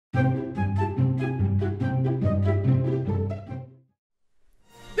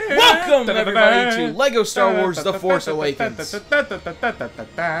Welcome, everybody, to LEGO Star Wars The Force Awakens. This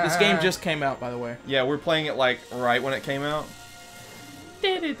game just came out, by the way. Yeah, we're playing it like right when it came out.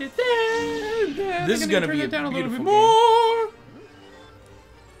 This is going to be a beautiful game.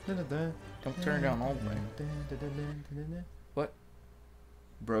 Don't turn it down all the way. What?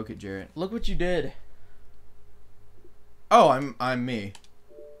 Broke it, Jarrett. Look what you did. Oh, I'm me.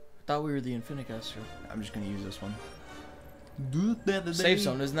 I thought we were the Infinicast show. I'm just gonna use this one. Save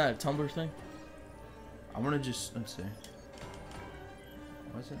zone, isn't that a Tumblr thing? I wanna just, let's see.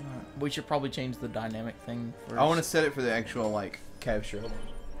 Why is it not? We should probably change the dynamic thing first. I wanna set it for the actual, like, capture.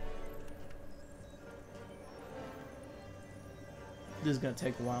 This is gonna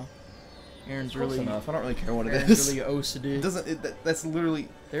take a while. Aaron's Close really enough. I don't really care what it Aaron's is. really OCD. It doesn't. That's literally.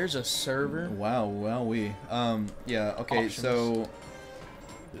 There's a server. Wow. Wow. Yeah. Okay. Options. So.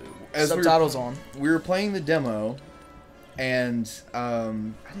 As Subtitles on. We were playing the demo, and I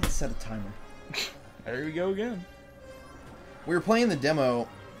didn't set a timer. There we go again. We were playing the demo,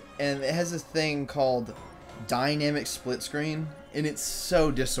 and it has this thing called dynamic split screen, and it's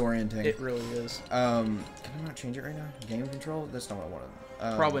so disorienting. It really is. Can I not change it right now? Game control? That's not what I wanted.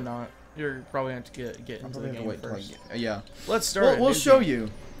 Probably not. You're probably going to have to get into the game first. Yeah. Let's start. We'll show you.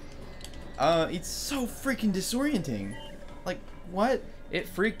 It's so freaking disorienting. Like, what? It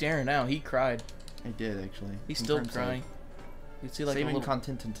freaked Aaron out. He cried. I did, actually. He's still crying. You see, like, saving a little...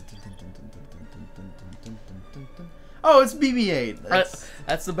 content. Oh, it's BB-8.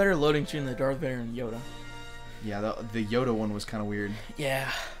 That's the better loading screen than Darth Vader and Yoda. Yeah, the Yoda one was kind of weird.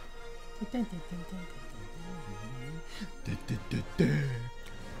 Yeah.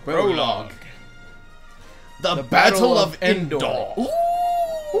 Prologue. The Battle of Endor.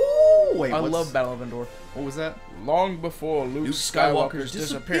 Ooh, wait, I love Battle of Endor. What was that? Long before Luke Skywalker's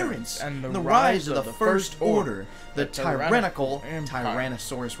disappearance and the rise of the First Order, the tyrannical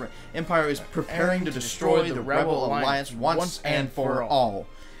Tyrannosaurus Empire is preparing to destroy the Rebel Alliance once and for all.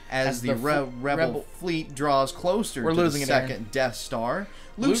 As the Rebel fleet draws closer to the second Death Star,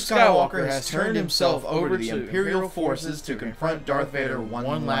 Luke Skywalker has turned himself over to the Imperial forces to confront Darth Vader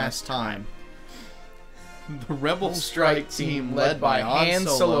one last The Rebel strike team, led by Han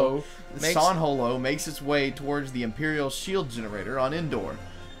Solo, makes its way towards the Imperial shield generator on Endor.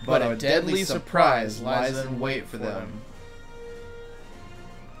 But a deadly surprise lies in wait for them.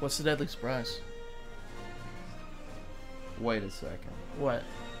 What's the deadly surprise? Wait a second. What?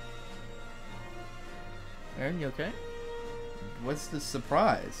 Aaron, you okay? What's the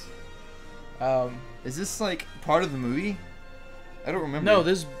surprise? Is this like part of the movie? I don't remember. No,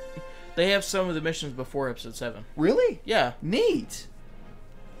 they have some of the missions before Episode 7. Really? Yeah. Neat.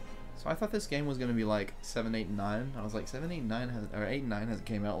 So I thought this game was gonna be like 7, 8, and 9. I was like 7, 8, and 9 or 8 and 9 hasn't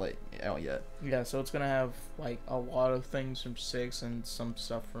came out yet. Yeah, so it's gonna have like a lot of things from 6 and some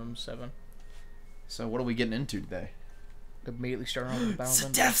stuff from 7. So what are we getting into today? Immediately starting on the Battle It's of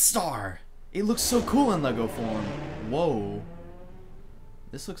a Death Star. It looks so cool in Lego form. Whoa.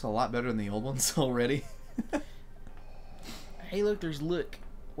 This looks a lot better than the old ones already. Hey, look, there's Luke.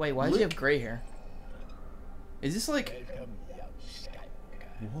 Wait, why does he have gray hair? Is this like...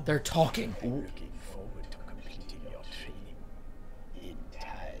 They're talking. Looking forward to completing your training. In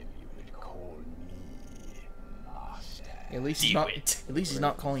time, you will call me Master. At least he's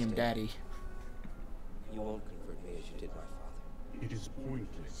not calling him Daddy. You won't convert me as you did my father. It is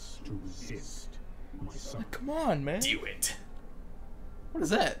pointless to resist, my son. Come on, man. Do it. What is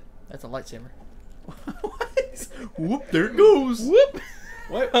that? That's a lightsaber. What? Whoop, there it goes. Whoop.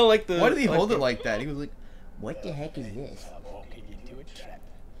 What? I like the. Why did he hold it like that? He was like, What the heck is this? Walking into a trap.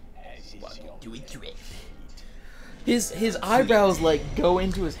 As is your Do it to it. His eyebrows like go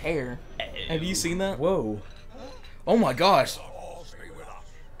into his hair. Have you seen that? whoa. Oh my gosh.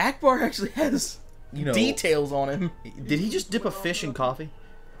 Akbar actually has details on him. Did he just dip a fish in coffee?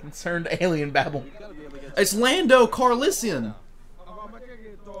 Concerned alien babble. It's Lando Calrissian.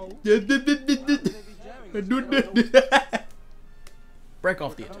 Break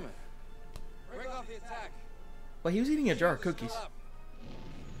off the attack. Well, he was eating a jar of cookies.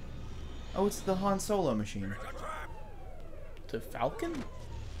 Oh, it's the Han Solo machine. To Falcon?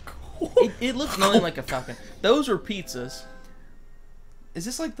 It looks nothing like a Falcon. Those were pizzas. Is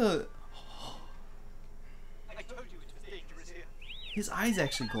this like the... His eyes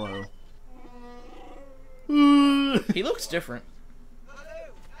actually glow. He looks different.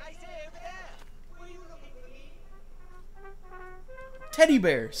 Teddy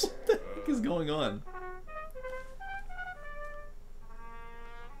bears. What the heck is going on?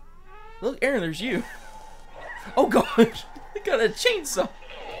 Look, Aaron, there's you. Oh gosh, he got a chainsaw.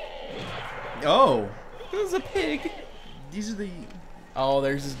 Oh. It was a pig. These are the... Oh,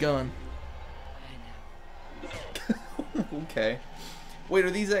 there's his gun. Okay. Wait,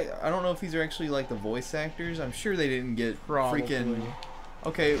 are these? I don't know if these are actually like the voice actors. I'm sure they didn't get Probably. freaking.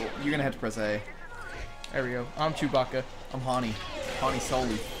 Okay, well, you're gonna have to press A. There we go. I'm Chewbacca. I'm Hani. Hani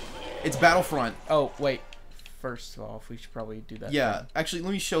Soli. It's Battlefront. Oh, wait. First off, we should probably do that. Yeah, thing. actually,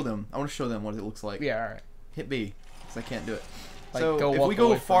 let me show them. I want to show them what it looks like. Yeah, alright. Hit B, because I can't do it. Like, so, go if walk we go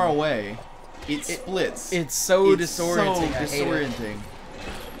away far from it. away, it splits. It's so It's disorienting. so I hate it.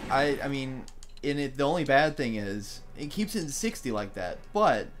 disorienting. I mean, the only bad thing is, it keeps it in 60 like that,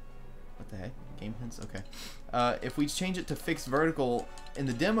 but... What the heck? Game hints? Okay. If we change it to fixed vertical, in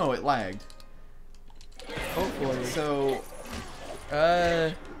the demo it lagged. Hopefully. So...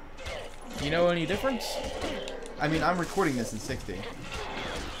 You know any difference? I mean, I'm recording this in 60.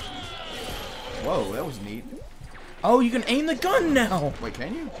 Whoa, that was neat. Oh, you can aim the gun now! Wait,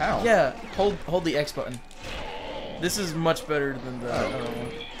 can you? How? Yeah, hold the X button. This is much better than the other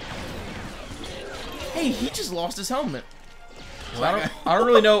one. Hey, he just lost his helmet. So I don't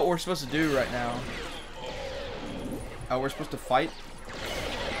really know what we're supposed to do right now. Oh, we're supposed to fight?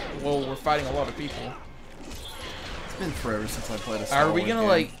 Well, we're fighting a lot of people. It's been forever since I played a Star Are we Wars gonna game.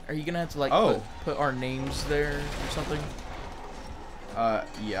 like? Are you gonna have to like Oh. put our names there or something?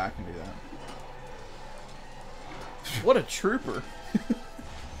 Yeah, I can do that. What a trooper!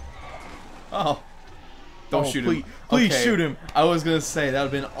 Oh. Don't Oh, shoot please, him. Please Okay. shoot him. I was gonna say, that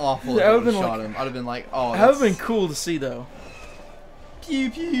would've been awful That if I would've would've been shot like- him. I'd have been like, oh, That would have that's... been cool to see though. Pew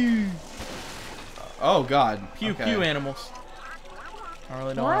pew. Oh god. Pew Okay. pew animals. I don't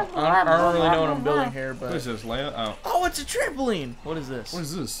really know. I don't really know what I'm building here, What is but this, Leia? Oh. oh, it's a trampoline. What is this? What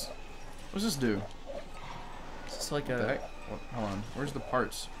is this? What does this do? It's like What the a heck? Hold on. Where's the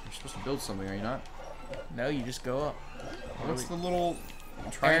parts? You're supposed to build something, are you not? no. You just go up. What's the little...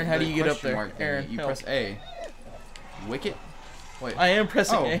 Aaron, how do you get up question there? mark thingy? Aaron, you help. press A. Wicket? Wait. I am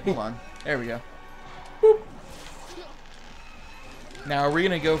pressing Oh, A. hold on. There we go. Boop. Now are we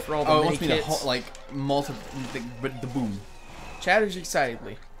gonna go for all the Oh, it mini wants me to kits? like multiple the boom. Chatters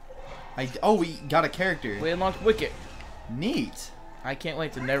excitedly. Oh, we got a character. We unlocked Wicket. Neat. I can't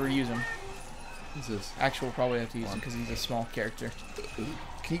wait to never use him. What's this? Actually, we'll probably have to use him because he's a small character.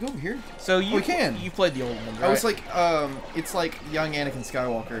 Can you go over here? So you we can. You played the old one, right? I was like, it's like young Anakin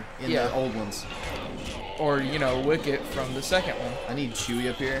Skywalker in Yeah. the old ones. Or you know, Wicket from the second one. I need Chewie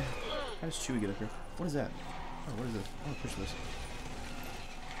up here. How does Chewie get up here? What is that? Oh, what is this? Oh, push this.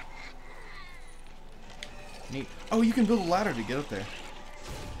 Neat. Oh, you can build a ladder to get up there.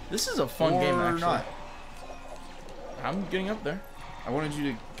 This is a fun game, Or actually. not. I'm getting up there. I wanted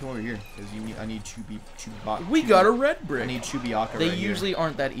you to come over here because I need Chewbacca. We got a red brick. I need Chewbacca. They right usually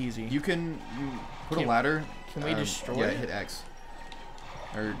aren't that easy. here. You can put a Can- ladder. can we destroy Yeah, it? hit X.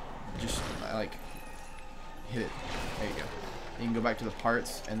 Or just like hit it. There you go. You can go back to the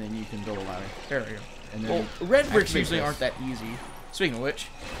parts, and then you can build a ladder. There we go. And Well, then red bricks activate usually this. aren't that easy. Speaking of which,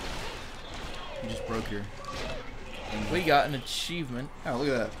 You just broke your. we got an achievement. Oh, look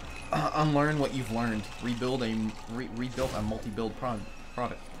at that. Unlearn what you've learned. Rebuild a rebuilt a multi-build project.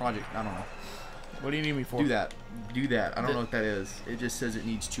 I don't know. What do you need me for? Do that. Do that. I don't know what that is. It just says it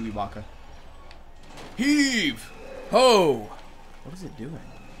needs Chewbacca. Heave. Ho! What is it doing?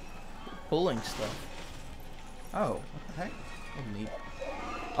 Pulling stuff. Oh, what the heck? Oh, neat.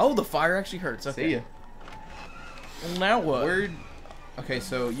 Oh, the fire actually hurts. Okay. See ya. Well, now what? Word. Okay,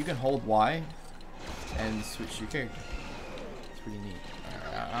 so you can hold Y and switch your character. It's pretty neat.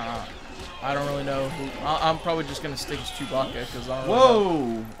 I don't really know who. I'm probably just gonna stick as Chewbacca because I don't really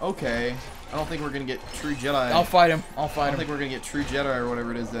know. Whoa. Okay. I don't think we're gonna get true Jedi. I'll fight him. I'll I fight don't him. think we're gonna get true Jedi or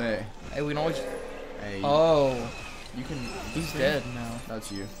whatever it is today. Hey, we can always. Hey. Oh, You can. he's dead now.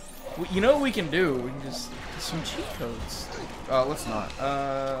 That's you. You know what we can do? We can just some cheat codes. Let's not.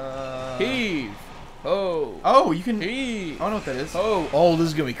 Heave. Oh. Oh, you can. Heave. I don't know what that is. Oh. Oh, this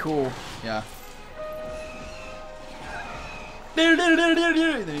is gonna be cool. Yeah. Then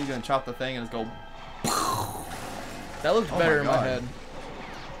you're gonna chop the thing and it's go. That looks Oh better my in my God. head.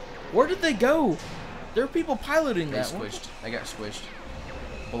 Where did they go? There are people piloting They that one. squished. They got squished.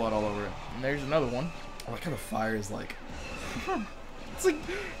 Blood all over it. And there's another one. I like how the fire is like.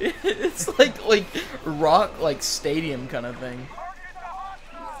 It's like rock like stadium kind of thing.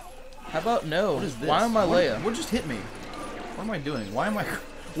 How about no? What is this? Why am I Leia? What just hit me? What am I doing? Why am I?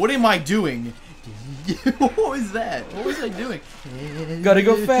 What am I doing? What was that? What was I doing? Gotta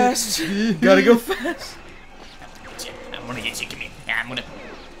go fast. Gotta go fast. I'm gonna get you. Give me. I'm gonna.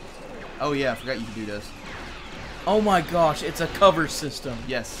 Oh yeah, I forgot you could do this. Oh my gosh, it's a cover system.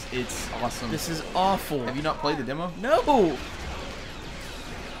 Yes, it's awesome. This is awful. Have you not played the demo? No.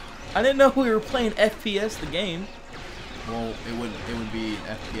 I didn't know we were playing FPS the game. Well, it would be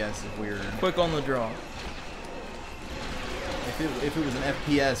FPS if we were. Quick on the draw. If it was an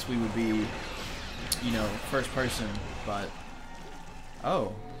FPS, we would be, you know, first person. But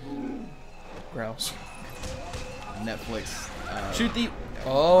oh, Grouse. Netflix. Shoot the.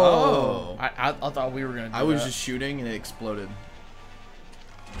 Oh. I thought we were gonna. I was just shooting and it exploded.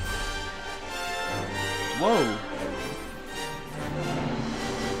 Whoa.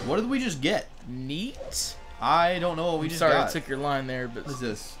 What did we just get? Neat. I don't know what we just Sorry, got. I took your line there, but What is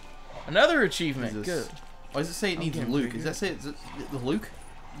this? another achievement. What is Good. this? Why does it say it needs getting Luke? pretty Does that say it's the Luke?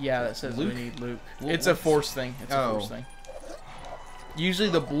 Yeah, that says Luke? we need Luke. Well, It's a force thing. It's a Oh. force thing. Usually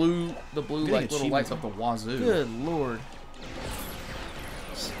the blue Getting like little lights. achievements up the wazoo. Good lord.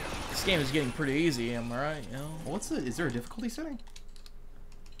 This game is getting pretty easy. Am I right? You know? What's the? Is there a difficulty setting?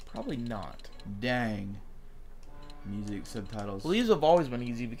 Probably not. Dang. Music subtitles. Well, these have always been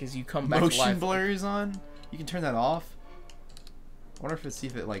easy because you come back to Motion life. blur is on. You can turn that off. I wonder see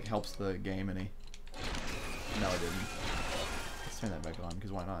if it like helps the game any. No, it didn't. Let's turn that back on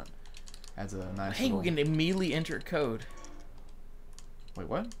because why not? Adds a nice. Hey, we can immediately enter code. Wait,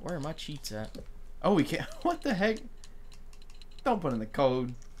 what? Where are my cheats at? Oh, we can't. What the heck? Don't put in the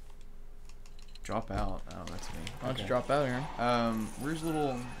code. Drop out. Oh, that's me. Why don't you drop out here? Where's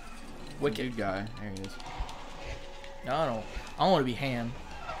little Wicked dude guy? There he is. No, I don't want to be Han.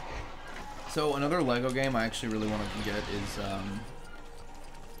 So another Lego game I actually really want to get is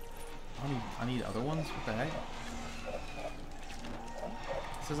I need other ones. What the heck?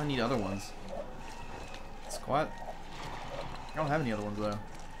 It says I need other ones. Squat. I don't have any other ones though.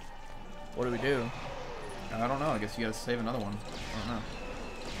 What do we do? I don't know. I guess you gotta save another one. I don't know.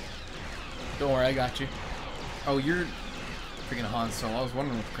 Don't worry, I got you. Oh, you're freaking Han Solo. I was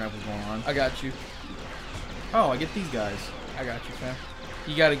wondering what the crap was going on. I got you. Oh, I get these guys. I got you, fam.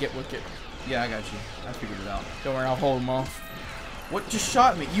 You gotta get Wicked. Yeah, I got you. I figured it out. Don't worry, I'll hold them off. What just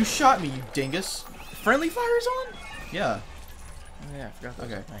shot me? You shot me, you dingus. Friendly fire's on? Yeah. Oh, yeah, I forgot that.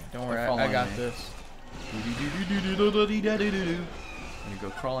 Okay. Thing. Don't worry, Follow I got me. this. I'm gonna go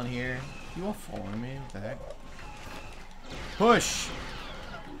crawl in here. You all following me? What the heck? Push!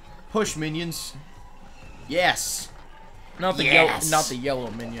 Push, minions. Yes! Not the Yes! not the yellow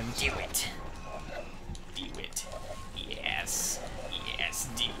minions. Do it. Do it. Yes. Yes,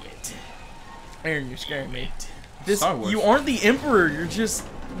 do it. Aaron, you're scaring me. This Star Wars. you aren't the Emperor.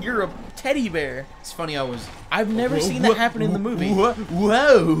 You're a teddy bear. It's funny, I've never seen that happen in the movie.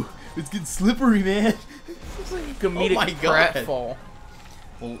 Whoa! It's getting slippery, man. It's like a comedic Oh my God. pratfall,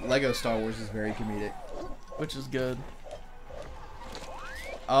 Well, Lego Star Wars is very comedic. which is good.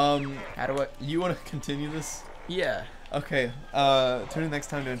 How do I? You want to continue this? Yeah. Okay. Tune in next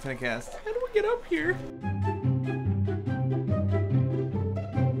time to Infinicast. How do we get up here?